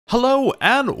Hello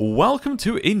and welcome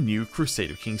to a new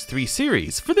Crusader Kings III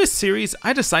series. For this series,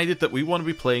 I decided that we want to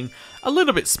be playing a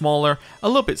little bit smaller, a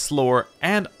little bit slower,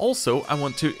 and also I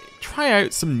want to try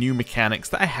out some new mechanics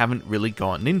that I haven't really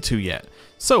gotten into yet.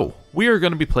 So, we are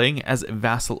going to be playing as a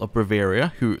vassal of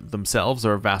Bavaria, who themselves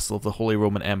are a vassal of the Holy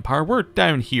Roman Empire. We're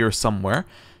down here somewhere.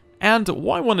 And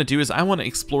what I want to do is I want to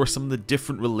explore some of the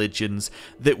different religions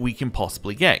that we can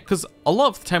possibly get. Because a lot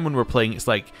of the time when we're playing, it's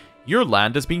like, your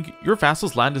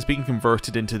vassal's land is being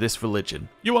converted into this religion.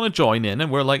 You want to join in?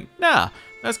 And we're like, nah,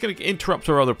 that's going to interrupt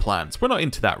our other plans. We're not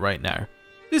into that right now.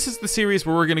 This is the series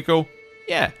where we're going to go,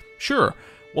 yeah, sure,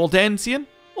 Waldensian,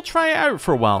 we'll try it out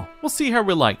for a while. We'll see how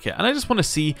we like it. And I just want to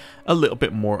see a little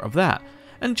bit more of that.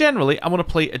 And generally, I want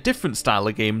to play a different style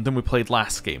of game than we played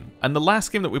last game. And the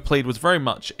last game that we played was very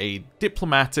much a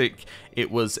diplomatic, it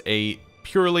was a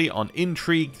purely on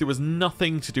intrigue, there was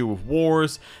nothing to do with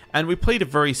wars, and we played a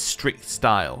very strict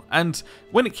style. And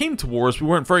when it came to wars, we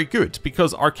weren't very good,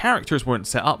 because our characters weren't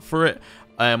set up for it,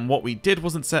 what we did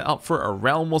wasn't set up for it, our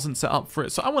realm wasn't set up for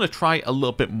it, so I want to try a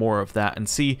little bit more of that and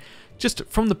see, just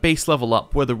from the base level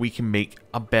up, whether we can make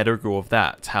a better go of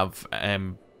that, have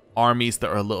armies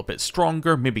that are a little bit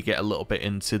stronger, maybe get a little bit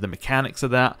into the mechanics of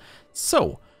that.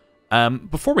 So,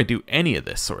 before we do any of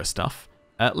this sort of stuff,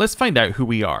 let's find out who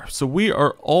we are. So we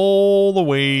are all the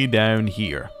way down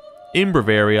here. In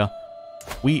Bavaria,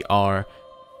 we are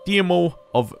Diemo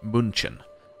of München.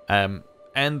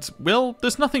 And, well,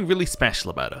 there's nothing really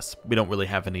special about us. We don't really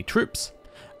have any troops.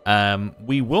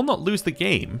 We will not lose the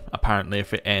game, apparently,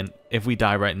 if we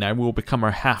die right now. We will become our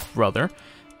half-brother.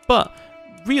 But,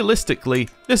 realistically,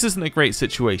 this isn't a great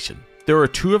situation. There are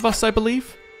 2 of us, I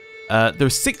believe.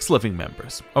 There's 6 living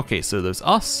members. Okay, so there's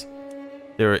us.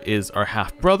 There is our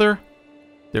half-brother,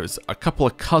 there's a couple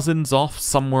of cousins off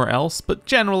somewhere else, but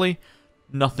generally,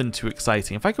 nothing too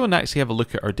exciting. If I go and actually have a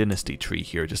look at our dynasty tree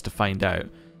here, just to find out.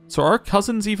 So are our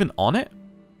cousins even on it?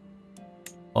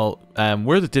 Well,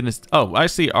 we're the dynasty... Oh,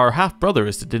 actually, our half-brother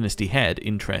is the dynasty head,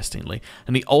 interestingly,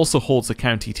 and he also holds the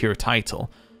county tier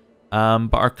title.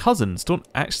 But our cousins don't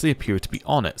actually appear to be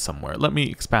on it somewhere. Let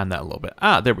me expand that a little bit.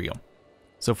 Ah, there we go.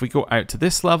 So if we go out to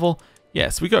this level...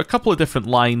 Yes, we got a couple of different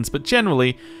lines, but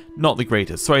generally not the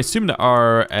greatest. So I assume that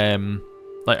our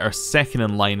our second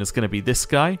in line is going to be this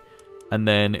guy, and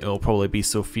then it'll probably be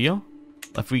Sophia.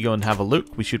 If we go and have a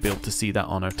look, we should be able to see that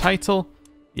on our title.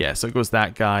 Yeah, so it goes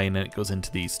that guy, and then it goes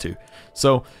into these 2.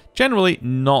 So generally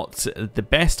not the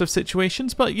best of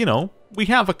situations, but you know, we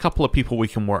have a couple of people we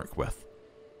can work with.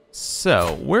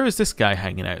 So, where is this guy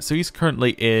hanging out? So he's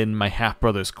currently in my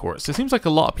half-brother's court. So it seems like a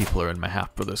lot of people are in my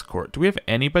half-brother's court. Do we have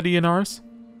anybody in ours?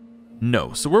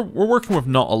 No. So we're working with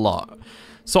not a lot.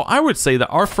 So I would say that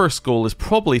our first goal is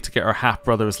probably to get our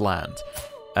half-brother's land.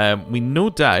 We no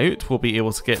doubt will be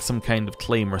able to get some kind of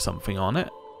claim or something on it.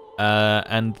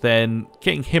 And then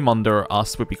getting him under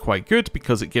us would be quite good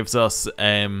because it gives us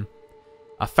a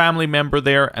family member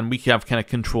there and we can have kind of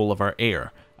control of our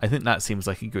heir. I think that seems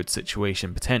like a good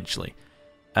situation, potentially.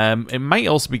 It might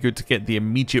also be good to get the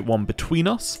immediate one between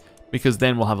us, because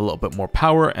then we'll have a little bit more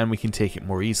power and we can take it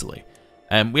more easily.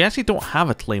 We actually don't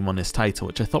have a claim on this title,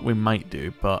 which I thought we might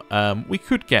do, but we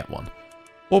could get one.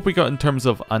 What have we got in terms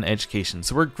of an education?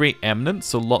 So we're Great Eminence,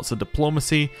 so lots of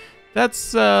diplomacy.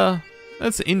 That's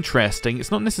interesting. It's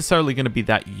not necessarily going to be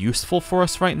that useful for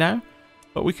us right now,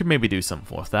 but we could maybe do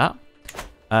something with that.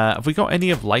 Have we got any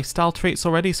of lifestyle traits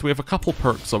already? So we have a couple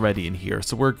perks already in here.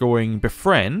 So we're going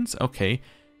befriend, okay.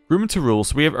 Groom to rule.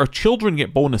 So we have our children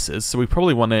get bonuses. So we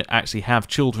probably want to actually have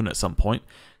children at some point.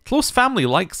 Close family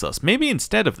likes us. Maybe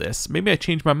instead of this, maybe I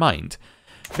changed my mind.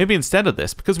 Maybe instead of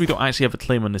this, because we don't actually have a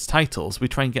claim on his titles, we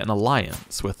try and get an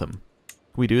alliance with him.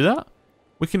 Can we do that?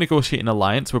 We can negotiate an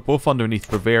alliance. We're both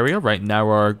underneath Bavaria. Right now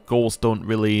our goals don't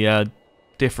really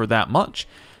differ that much.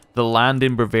 The land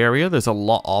in Bavaria, there's a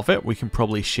lot of it. We can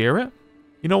probably share it.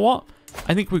 You know what?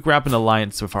 I think we grab an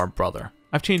alliance with our brother.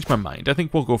 I've changed my mind. I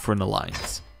think we'll go for an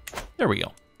alliance. There we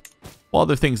go. What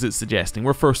other things it's suggesting?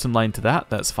 We're first in line to that.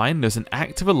 That's fine. There's an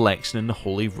active election in the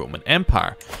Holy Roman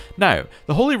Empire. Now,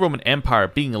 the Holy Roman Empire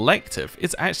being elective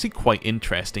is actually quite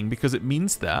interesting because it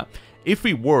means that if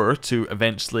we were to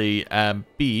eventually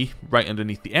be right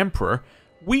underneath the Emperor,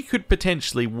 we could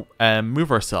potentially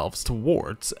move ourselves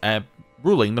towards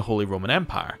ruling the Holy Roman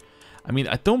Empire. I mean,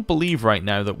 I don't believe right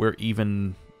now that we're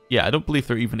even... Yeah, I don't believe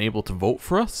they're even able to vote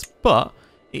for us, but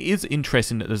it is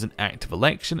interesting that there's an active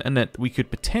election and that we could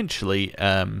potentially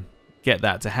get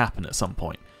that to happen at some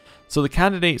point. So the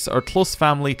candidates are close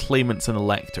family, claimants, and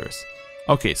electors.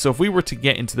 Okay, so if we were to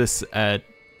get into this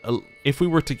if we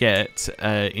were to get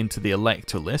into the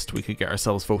elector list, we could get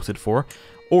ourselves voted for.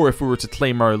 Or if we were to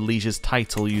claim our liege's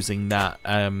title using that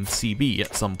CB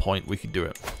at some point, we could do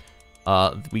it.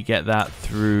 We get that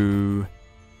through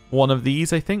one of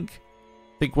these, I think.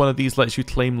 I think one of these lets you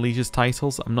claim liege's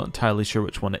titles. I'm not entirely sure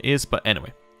which one it is, but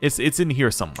anyway, it's in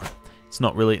here somewhere. It's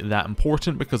not really that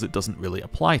important because it doesn't really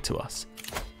apply to us.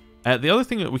 The other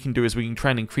thing that we can do is we can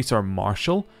try and increase our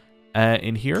martial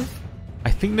in here.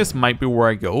 I think this might be where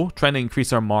I go, trying to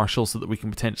increase our martial so that we can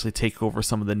potentially take over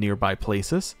some of the nearby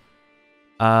places.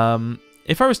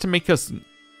 If I was to make us...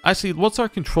 Actually, what's our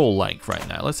control like right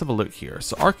now? Let's have a look here.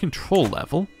 So our control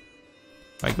level,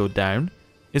 if I go down,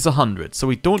 is 100. So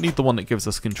we don't need the one that gives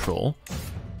us control.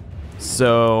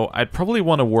 So I'd probably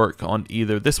want to work on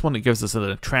either this one that gives us an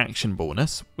attraction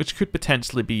bonus, which could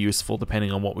potentially be useful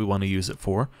depending on what we want to use it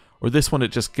for, or this one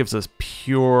that just gives us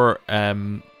pure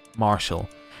martial.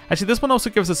 Actually, this one also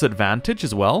gives us advantage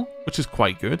as well, which is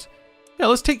quite good. Yeah,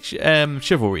 let's take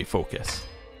chivalry focus.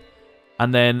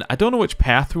 And then, I don't know which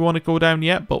path we want to go down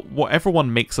yet, but whatever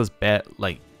one makes us bet,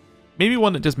 like, maybe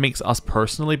one that just makes us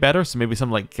personally better, so maybe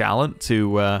something like Gallant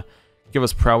to give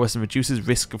us prowess and reduces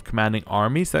risk of commanding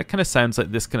armies. That kind of sounds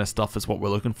like this kind of stuff is what we're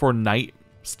looking for. Knight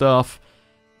stuff.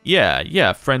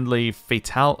 Yeah, friendly,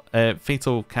 fatal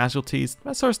casualties.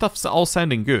 That sort of stuff's all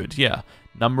sounding good, yeah.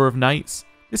 Number of knights.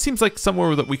 This seems like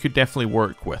somewhere that we could definitely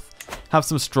work with. Have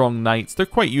some strong knights. They're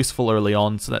quite useful early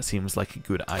on, so that seems like a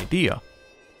good idea.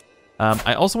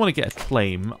 I also want to get a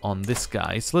claim on this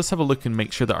guy, so let's have a look and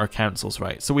make sure that our council's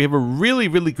right. So we have a really,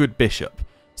 really good bishop.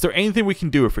 Is there anything we can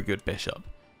do with a good bishop?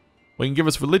 We can give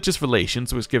us religious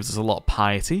relations, which gives us a lot of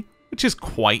piety, which is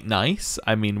quite nice.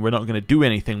 I mean, we're not going to do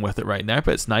anything with it right now,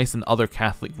 but it's nice and other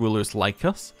Catholic rulers like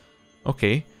us.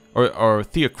 Okay, or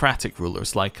theocratic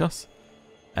rulers like us.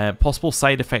 Possible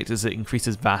side effect is it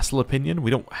increases vassal opinion.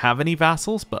 We don't have any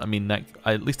vassals, but I mean,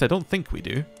 at least I don't think we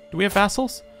do. Do we have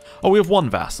vassals? Oh, we have one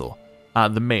vassal.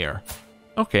 The mayor.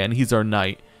 Okay, and he's our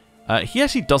knight. He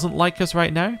actually doesn't like us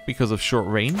right now because of short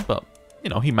reign, but, you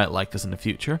know, he might like us in the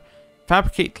future.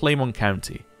 Fabricate claim on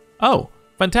county. Oh,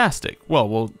 fantastic. Well,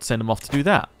 we'll send him off to do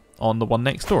that on the one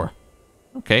next door.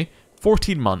 Okay,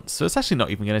 14 months, so it's actually not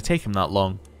even going to take him that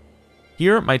long.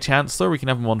 Here, my chancellor, we can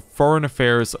have him on foreign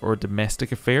affairs or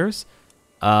domestic affairs.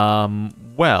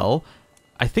 Well,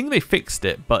 I think they fixed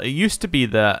it, but it used to be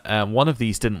that one of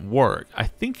these didn't work. I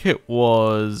think it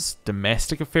was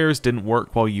domestic affairs didn't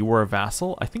work while you were a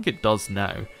vassal. I think it does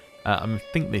now. I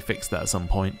think they fixed that at some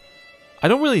point. I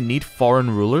don't really need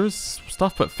foreign rulers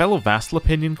stuff, but fellow vassal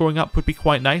opinion going up would be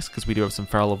quite nice because we do have some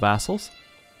fellow vassals.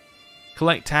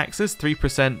 Collect taxes,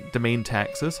 3% domain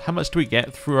taxes. How much do we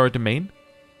get through our domain?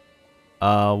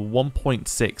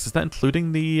 1.6. Is that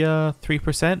including the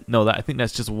 3%? No, I think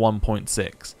that's just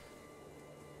 1.6.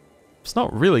 It's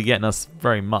not really getting us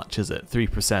very much, is it?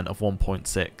 3% of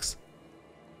 1.6.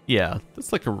 Yeah,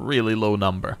 that's like a really low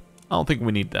number. I don't think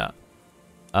we need that.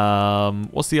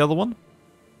 What's the other one?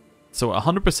 So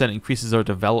 100% increases our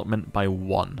development by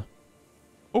 1.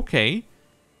 Okay.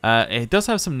 It does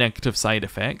have some negative side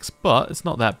effects, but it's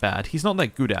not that bad. He's not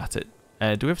that good at it.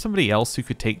 Do we have somebody else who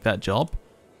could take that job?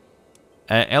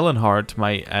 Ellenhard,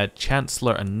 my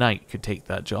chancellor and knight, could take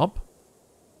that job.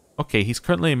 Okay, he's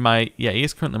currently my... Yeah, he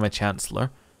is currently my chancellor.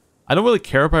 I don't really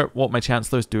care about what my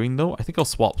chancellor's doing, though. I think I'll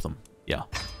swap them. Yeah,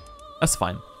 that's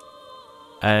fine.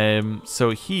 So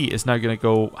he is now going to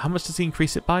go... How much does he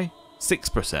increase it by?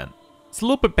 6%. It's a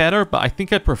little bit better, but I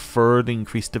think I'd prefer the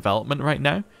increased development right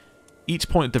now. Each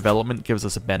point of development gives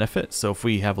us a benefit. So if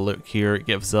we have a look here, it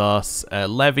gives us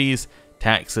levies,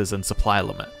 taxes, and supply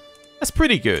limit. That's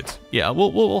pretty good. Yeah,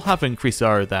 we'll have to increase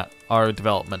our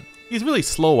development. He's really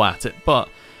slow at it, but...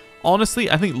 Honestly,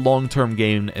 I think long-term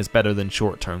gain is better than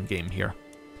short-term gain here.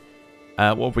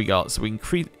 What have we got? So we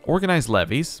can organize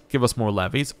levies, give us more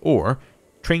levies, or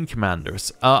train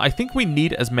commanders. I think we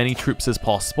need as many troops as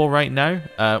possible right now.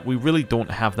 We really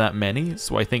don't have that many,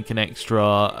 so I think an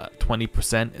extra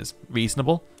 20% is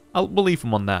reasonable. We'll leave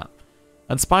them on that.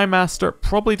 And Spymaster,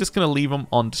 probably just going to leave them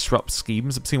on disrupt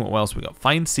schemes. I'm seeing what else we got.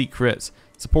 Find secrets,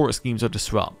 support schemes, or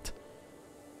disrupt.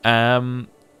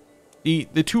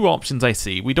 The two options I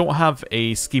see, we don't have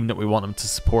a scheme that we want them to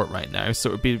support right now, so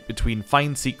it would be between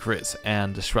find secrets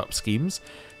and disrupt schemes.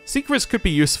 Secrets could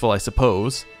be useful, I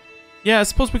suppose. Yeah, I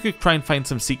suppose we could try and find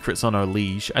some secrets on our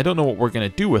liege. I don't know what we're going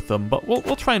to do with them, but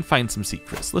we'll try and find some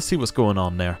secrets. Let's see what's going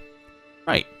on there.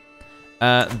 Right.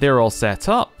 They're all set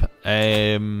up.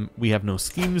 We have no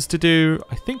schemes to do.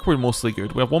 I think we're mostly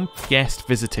good. We have one guest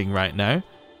visiting right now.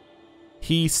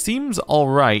 He seems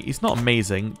alright. He's not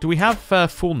amazing. Do we have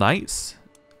full knights?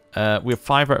 We have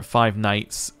 5 out of 5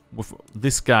 knights. with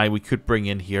this guy we could bring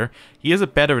in here. He is a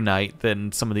better knight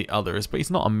than some of the others, but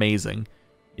he's not amazing.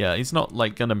 Yeah, he's not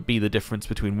like gonna be the difference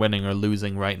between winning or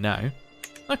losing right now.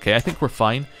 Okay, I think we're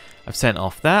fine. I've sent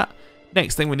off that.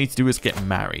 Next thing we need to do is get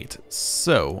married.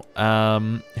 So,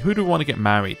 who do we want to get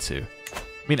married to?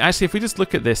 I mean, actually, if we just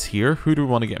look at this here, who do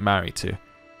we want to get married to?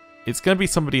 It's going to be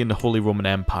somebody in the Holy Roman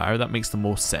Empire. That makes the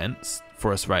most sense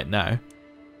for us right now.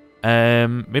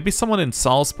 Maybe someone in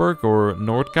Salzburg or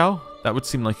Nordgau. That would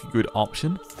seem like a good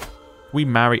option. We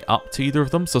marry up to either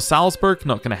of them. So Salzburg,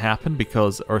 not going to happen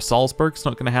because... Or Salzburg's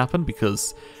not going to happen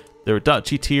because they're a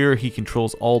duchy tier. He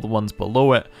controls all the ones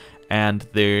below it. And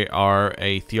they are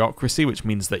a theocracy, which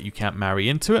means that you can't marry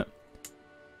into it.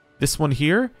 This one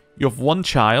here, you have one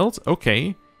child.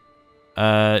 Okay.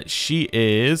 She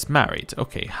is married.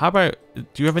 Okay, how about...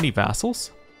 Do you have any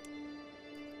vassals?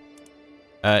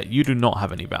 You do not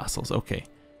have any vassals. Okay.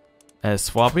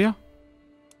 Swabia?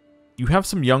 You have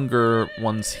some younger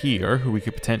ones here who we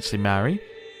could potentially marry.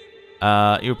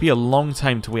 It would be a long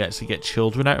time till we actually get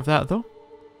children out of that, though.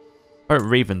 Or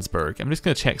Ravensburg. I'm just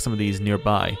going to check some of these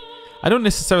nearby. I don't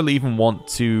necessarily even want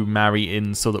to marry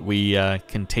in so that we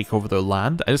can take over their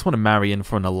land. I just want to marry in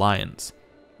for an alliance.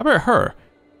 How about her?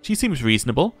 She seems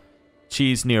reasonable.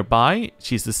 She's nearby.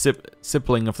 She's the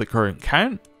sibling of the current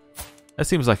count. That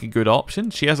seems like a good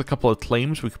option. She has a couple of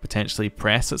claims we could potentially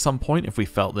press at some point if we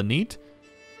felt the need.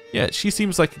 Yeah, she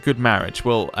seems like a good marriage.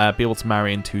 We'll be able to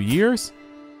marry in 2 years.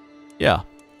 Yeah,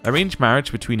 arranged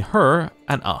marriage between her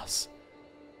and us.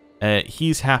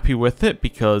 He's happy with it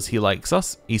because he likes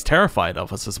us. He's terrified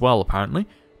of us as well, apparently.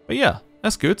 But yeah,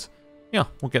 that's good. Yeah,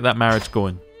 we'll get that marriage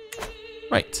going.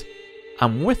 Right.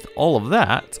 And with all of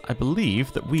that, I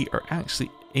believe that we are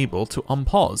actually able to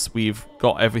unpause. We've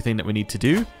got everything that we need to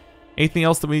do. Anything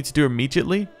else that we need to do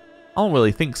immediately? I don't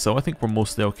really think so. I think we're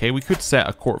mostly okay. We could set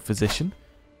a court physician,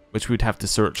 which we'd have to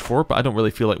search for, but I don't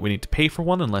really feel like we need to pay for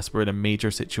one unless we're in a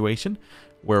major situation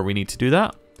where we need to do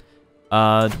that.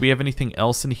 Do we have anything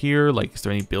else in here? Like, is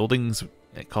there any buildings?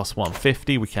 It costs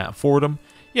 150. We can't afford them.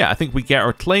 Yeah, I think we get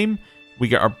our claim. We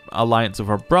get our alliance of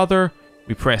our brother.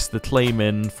 We press the claim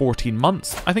in 14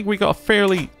 months. I think we got a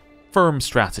fairly firm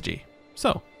strategy.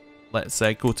 So, let's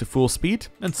go to full speed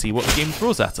and see what the game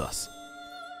throws at us.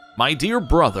 My dear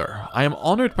brother, I am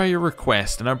honored by your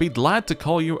request and I'd be glad to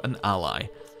call you an ally.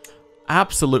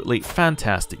 Absolutely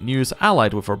fantastic news,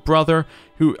 allied with our brother,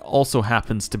 who also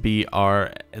happens to be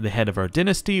the head of our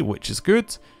dynasty, which is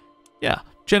good. Yeah,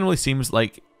 generally seems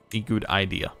like a good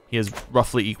idea. He has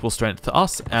roughly equal strength to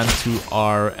us and to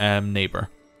our neighbor.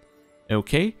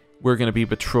 Okay, we're going to be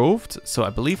betrothed, so I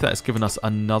believe that has given us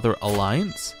another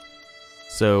alliance.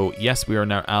 So yes, we are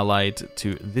now allied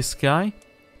to this guy,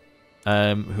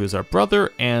 who is our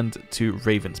brother, and to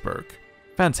Ravensburg.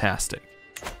 Fantastic.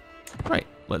 Right.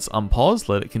 Let's unpause,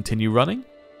 let it continue running.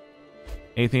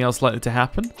 Anything else likely to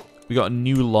happen? We got a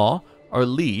new law. Our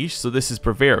liege, so this is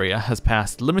Bavaria, has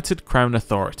passed limited crown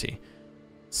authority.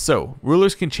 So,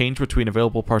 rulers can change between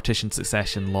available partition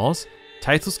succession laws,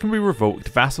 titles can be revoked,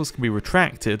 vassals can be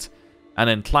retracted, and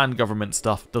then clan government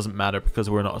stuff doesn't matter because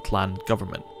we're not a clan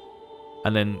government.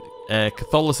 And then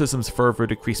Catholicism's fervor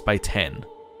decreased by 10.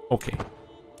 Okay.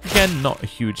 Again, not a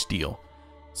huge deal.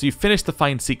 So you've finished the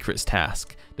Find Secrets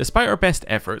task. Despite our best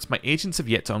efforts, my agents have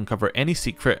yet to uncover any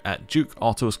secret at Duke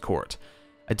Otto's court.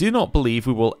 I do not believe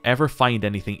we will ever find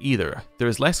anything either. There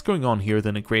is less going on here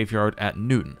than a graveyard at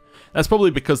noon. That's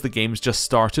probably because the game's just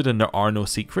started and there are no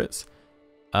secrets.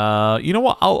 You know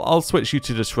what? I'll switch you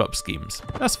to disrupt schemes.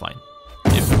 That's fine.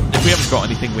 If we haven't got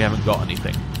anything, we haven't got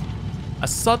anything. A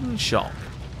sudden shock.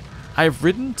 I have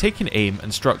ridden, taken aim,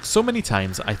 and struck so many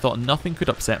times I thought nothing could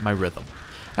upset my rhythm.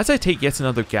 As I take yet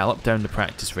another gallop down the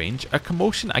practice range, a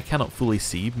commotion I cannot fully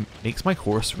see makes my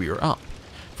horse rear up.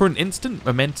 For an instant,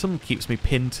 momentum keeps me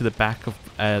pinned to the back of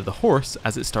the horse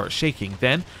as it starts shaking.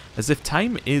 Then, as if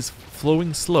time is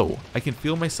flowing slow, I can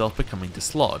feel myself becoming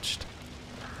dislodged.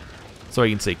 So I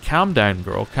can say, calm down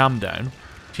girl, calm down.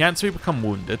 Chance we become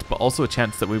wounded, but also a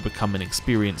chance that we become an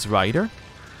experienced rider,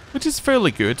 which is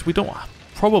fairly good. We don't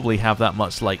probably have that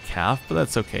much like Cav, but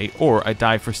that's okay. Or I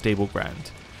die for stable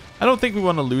ground. I don't think we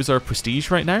want to lose our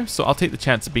prestige right now, so I'll take the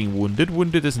chance of being wounded.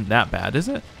 Wounded isn't that bad, is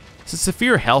it? It's a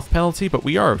severe health penalty, but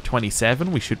we are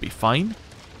 27. We should be fine.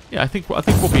 Yeah, I think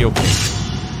we'll be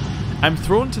okay. I'm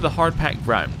thrown to the hard-packed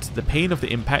ground, the pain of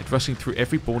the impact rushing through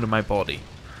every bone in my body.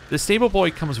 The stable boy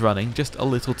comes running, just a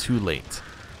little too late.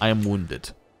 I am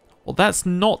wounded. Well, that's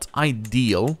not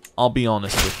ideal, I'll be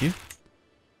honest with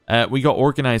you. We got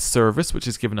organized service, which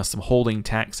has given us some holding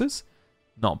taxes.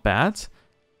 Not bad.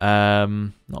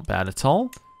 Not bad at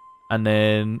all. And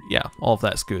then, yeah, all of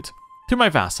that's good. To my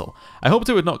vassal, I hoped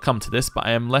it would not come to this, but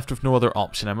I am left with no other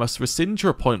option. I must rescind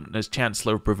your appointment as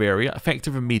Chancellor of Bavaria,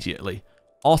 effective immediately.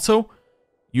 Otto,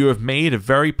 you have made a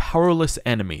very powerless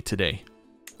enemy today.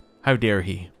 How dare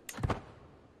he?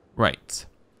 Right.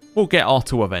 We'll get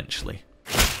Otto eventually.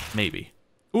 Maybe.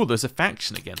 Oh, there's a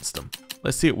faction against him.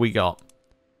 Let's see what we got.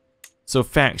 So,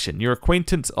 faction. Your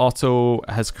acquaintance Otto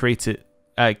has created...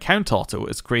 Count Otto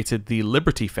has created the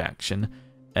Liberty faction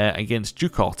against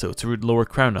Duke Otto to lower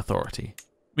crown authority.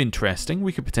 Interesting.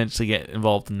 We could potentially get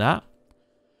involved in that.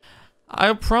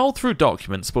 I prowled through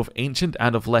documents, both ancient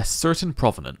and of less certain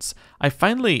provenance. I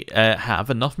finally have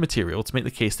enough material to make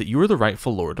the case that you are the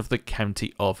rightful lord of the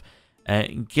county of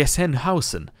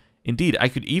Gessenhausen. Indeed, I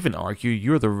could even argue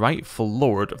you're the rightful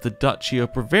lord of the Duchy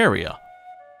of Bavaria.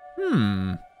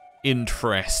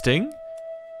 Interesting.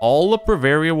 All of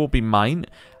Bavaria will be mine.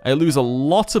 I lose a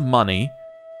lot of money,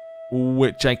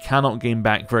 which I cannot gain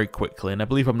back very quickly, and I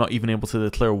believe I'm not even able to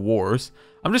declare wars.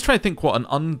 I'm just trying to think what an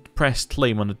unpressed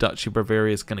claim on the Duchy of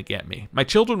Bavaria is going to get me. My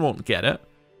children won't get it.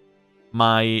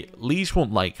 My liege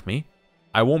won't like me.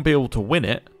 I won't be able to win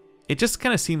it. It just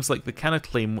kind of seems like the kind of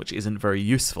claim which isn't very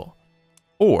useful.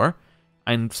 Or,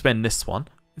 I spend this one.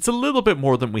 It's a little bit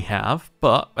more than we have,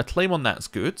 but a claim on that's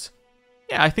good.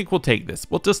 Yeah, I think we'll take this.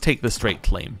 We'll just take the straight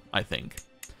claim, I think.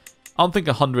 I don't think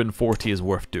 140 is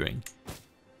worth doing.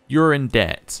 You're in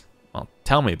debt. Well,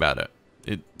 tell me about it.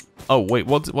 Oh, wait,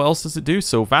 what else does it do?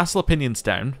 So, vassal opinions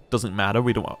down. Doesn't matter.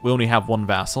 We only have one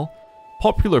vassal.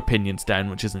 Popular opinions down,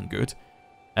 which isn't good.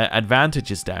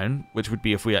 Advantages down, which would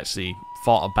be if we actually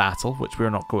fought a battle, which we're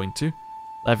not going to.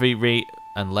 Levy rate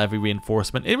and levy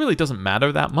reinforcement. It really doesn't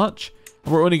matter that much.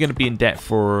 We're only going to be in debt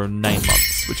for 9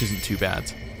 months, which isn't too bad.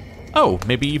 Oh,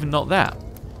 maybe even not that.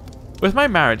 With my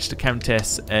marriage to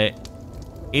Countess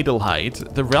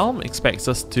Adelheid, the realm expects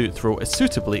us to throw a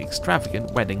suitably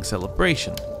extravagant wedding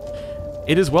celebration.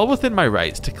 It is well within my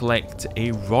rights to collect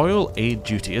a royal aid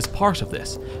duty as part of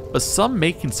this, but some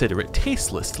may consider it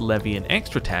tasteless to levy an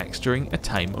extra tax during a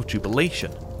time of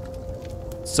jubilation.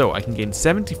 So I can gain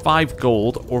 75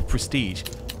 gold or prestige.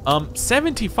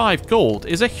 75 gold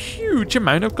is a huge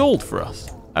amount of gold for us.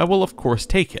 I will of course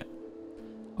take it.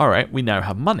 Alright, we now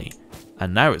have money.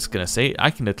 And now it's going to say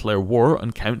I can declare war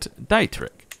on Count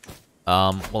Dietrich.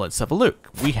 Well, let's have a look.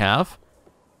 We have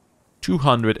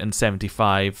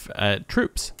 275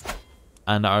 troops.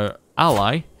 And our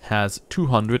ally has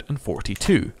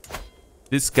 242.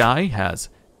 This guy has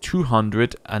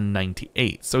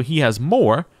 298. So he has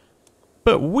more,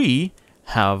 but we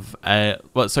have...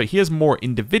 well, sorry, he has more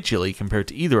individually compared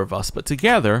to either of us, but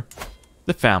together,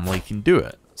 the family can do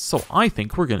it. So I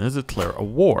think we're going to declare a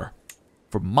war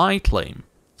for my claim.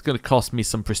 It's going to cost me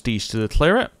some prestige to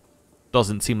declare it.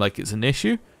 Doesn't seem like it's an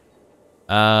issue.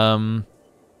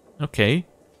 Okay.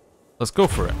 Let's go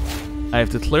for it. I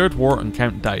have declared war on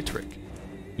Count Dietrich.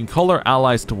 We can call our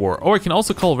allies to war. Oh, I can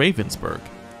also call Ravensburg.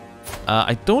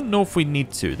 I don't know if we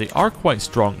need to. They are quite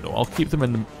strong, though. I'll keep them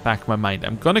in the back of my mind.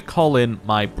 I'm going to call in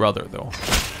my brother, though.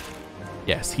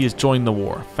 Yes, he has joined the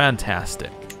war.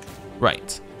 Fantastic.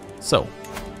 Right. So,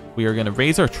 we are going to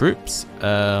raise our troops.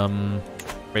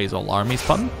 Raise all armies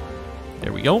button.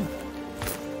 There we go.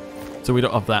 So we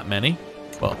don't have that many.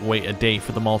 Well, wait a day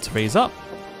for them all to raise up.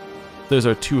 Those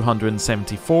are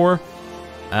 274.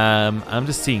 I'm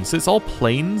just seeing. So it's all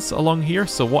plains along here.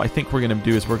 So what I think we're going to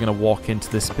do is we're going to walk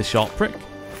into this bishopric,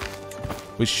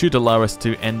 which should allow us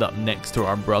to end up next to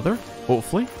our brother,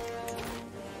 hopefully.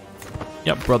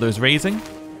 Yep, brother's raising.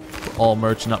 We're all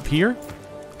merging up here.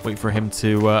 Wait for him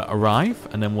to arrive,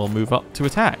 and then we'll move up to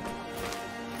attack.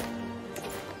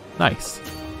 Nice.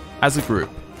 As a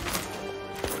group.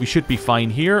 We should be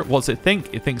fine here. What's it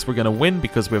think? It thinks we're going to win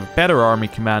because we have a better army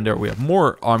commander, we have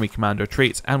more army commander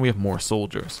traits, and we have more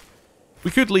soldiers. We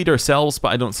could lead ourselves, but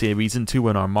I don't see a reason to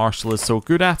when our marshal is so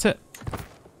good at it.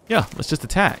 Yeah, let's just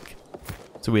attack.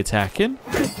 So we attack in.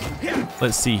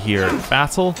 Let's see here.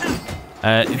 Battle.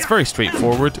 It's very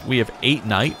straightforward. We have 8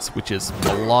 knights, which is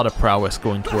a lot of prowess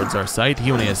going towards our side.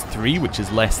 He only has 3, which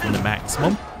is less than the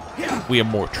maximum. We have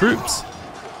more troops.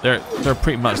 They're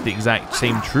pretty much the exact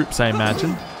same troops, I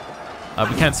imagine.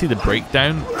 We can't see the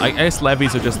breakdown. I guess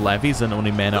levies are just levies and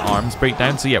only men at arms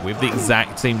breakdown. So yeah, we have the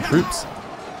exact same troops.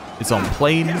 It's on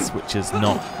plains, which is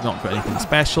not got anything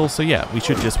special. So yeah, we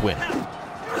should just win.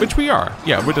 Which we are.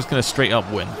 Yeah, we're just going to straight up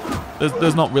win.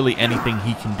 There's not really anything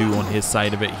he can do on his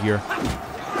side of it here.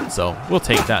 So we'll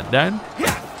take that down.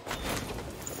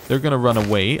 They're going to run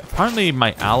away. Apparently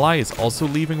my ally is also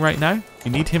leaving right now. We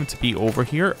need him to be over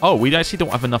here. Oh, we actually don't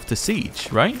have enough to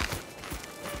siege, right?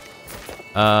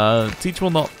 Siege will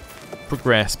not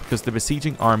progress because the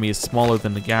besieging army is smaller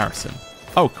than the garrison.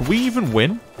 Oh, can we even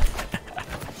win?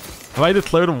 Have I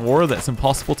declared a war that's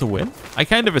impossible to win? I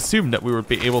kind of assumed that we would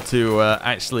be able to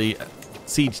actually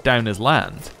siege down his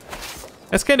land.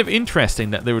 It's kind of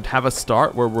interesting that they would have a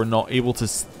start where we're not able to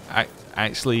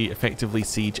actually effectively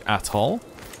siege at all.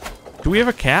 Do we have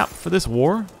a cap for this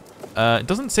war? It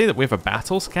doesn't say that we have a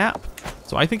battles cap,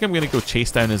 so I think I'm going to go chase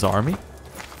down his army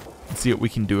and see what we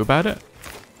can do about it.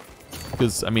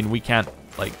 Because, I mean, we can't,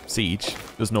 like, siege.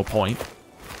 There's no point.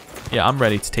 Yeah, I'm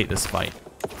ready to take this fight.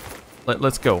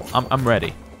 Let's go. I'm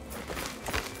ready.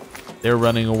 They're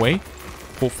running away.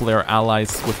 Hopefully our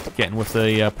allies getting with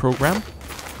the program.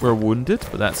 We're wounded,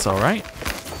 but that's alright.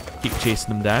 Keep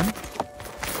chasing him down.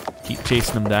 Keep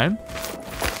chasing him down.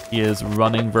 He is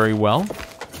running very well.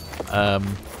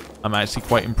 I'm actually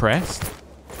quite impressed.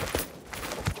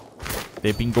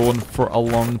 They've been going for a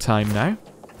long time now.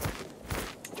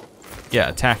 Yeah,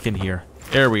 attack in here.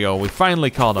 There we go. We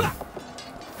finally caught him.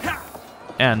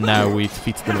 And now we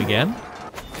defeated them again.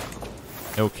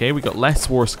 Okay, we got less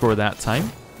war score that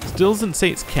time. Still doesn't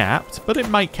say it's capped, but it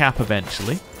might cap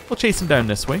eventually. We'll chase him down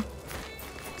this way.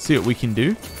 See what we can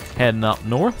do. Heading up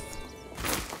north.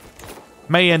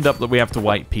 May end up that we have to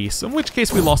white peace, in which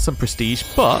case we lost some prestige,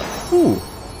 but... Ooh,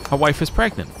 our wife is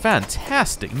pregnant.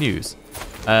 Fantastic news.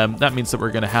 That means that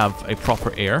we're going to have a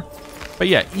proper heir. But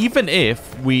yeah, even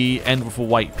if we end with a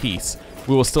white peace,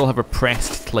 we will still have a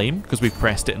pressed claim, because we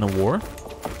pressed it in a war.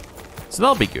 So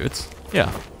that'll be good.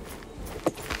 Yeah.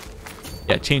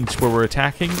 Yeah, change where we're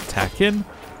attacking. Attack in.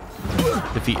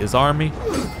 Defeat his army.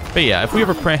 But yeah, if we have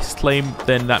a pressed claim,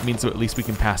 then that means that at least we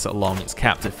can pass it along. It's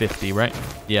capped at 50, right?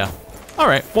 Yeah.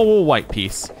 Alright, well, we'll white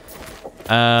peace.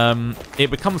 It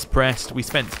becomes pressed. We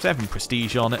spent 7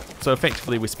 prestige on it. So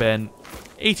effectively we spend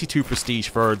 82 prestige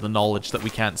for the knowledge that we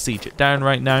can't siege it down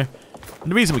right now. And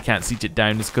the reason we can't siege it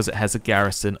down is because it has a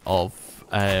garrison of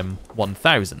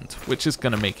 1,000, which is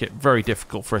going to make it very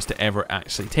difficult for us to ever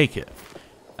actually take it.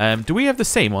 Do we have the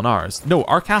same on ours? No,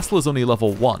 our castle is only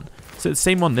level 1. So it's the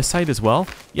same on this side as well?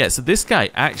 Yeah, so this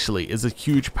guy actually is a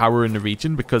huge power in the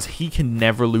region because he can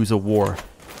never lose a war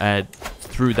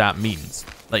through that means.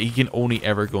 Like, he can only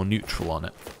ever go neutral on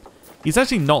it. He's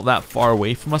actually not that far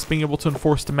away from us being able to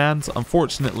enforce demands.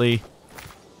 Unfortunately,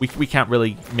 we can't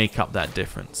really make up that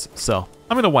difference. So,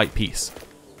 I'm going to white peace.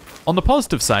 On the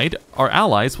positive side, our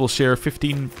allies will share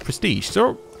 15 prestige.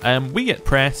 So, we get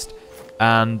pressed,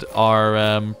 and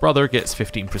our brother gets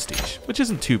 15 prestige, which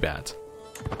isn't too bad.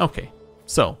 Okay,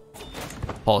 so,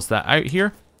 pause that out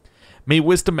here. May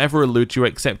wisdom ever elude you,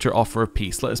 accept your offer of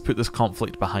peace. Let us put this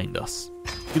conflict behind us.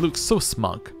 He looks so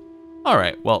smug.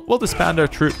 Alright, well, we'll disband our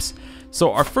troops.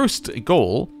 So our first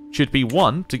goal should be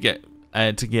 1, to get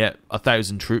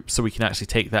 1,000 troops so we can actually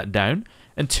take that down.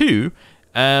 And 2,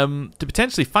 to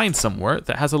potentially find somewhere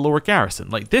that has a lower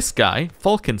garrison. Like this guy,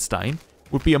 Falkenstein,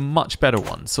 would be a much better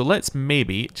one. So let's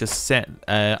maybe just set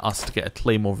us to get a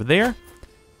claim over there.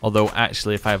 Although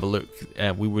actually if I have a look,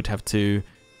 we would have to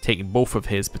take both of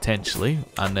his potentially,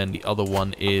 and then the other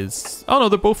one is... Oh no,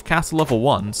 they're both castle level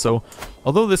 1, so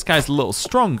although this guy's a little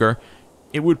stronger,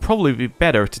 it would probably be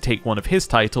better to take one of his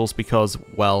titles because,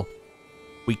 well,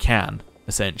 we can,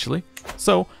 essentially.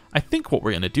 So, I think what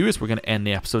we're going to do is we're going to end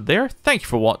the episode there. Thank you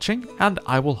for watching, and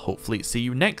I will hopefully see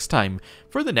you next time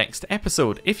for the next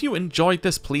episode. If you enjoyed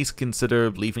this, please consider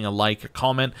leaving a like, a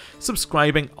comment,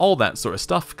 subscribing, all that sort of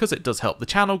stuff, because it does help the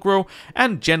channel grow,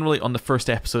 and generally on the first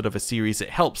episode of a series, it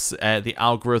helps the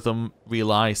algorithm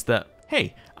realize that,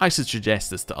 hey, I should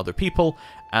suggest this to other people,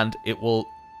 and it will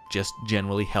just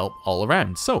generally help all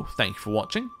around. So, thank you for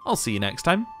watching. I'll see you next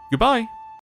time. Goodbye.